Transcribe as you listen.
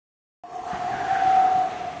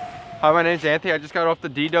Hi, my name's Anthony. I just got off the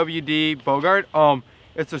DWD Bogart.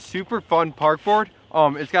 It's a super fun park board.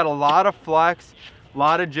 It's got a lot of flex, a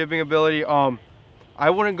lot of jibbing ability. I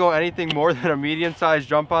wouldn't go anything more than a medium-sized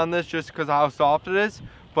jump on this just because of how soft it is.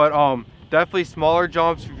 But definitely smaller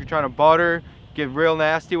jumps if you're trying to butter, get real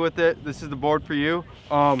nasty with it. This is the board for you.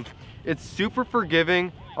 It's super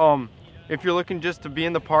forgiving. If you're looking just to be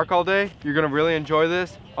in the park all day, you're gonna really enjoy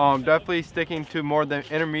this. Definitely sticking to more than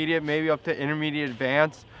intermediate, maybe up to intermediate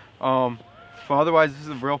advanced. But otherwise, this is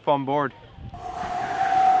a real fun board.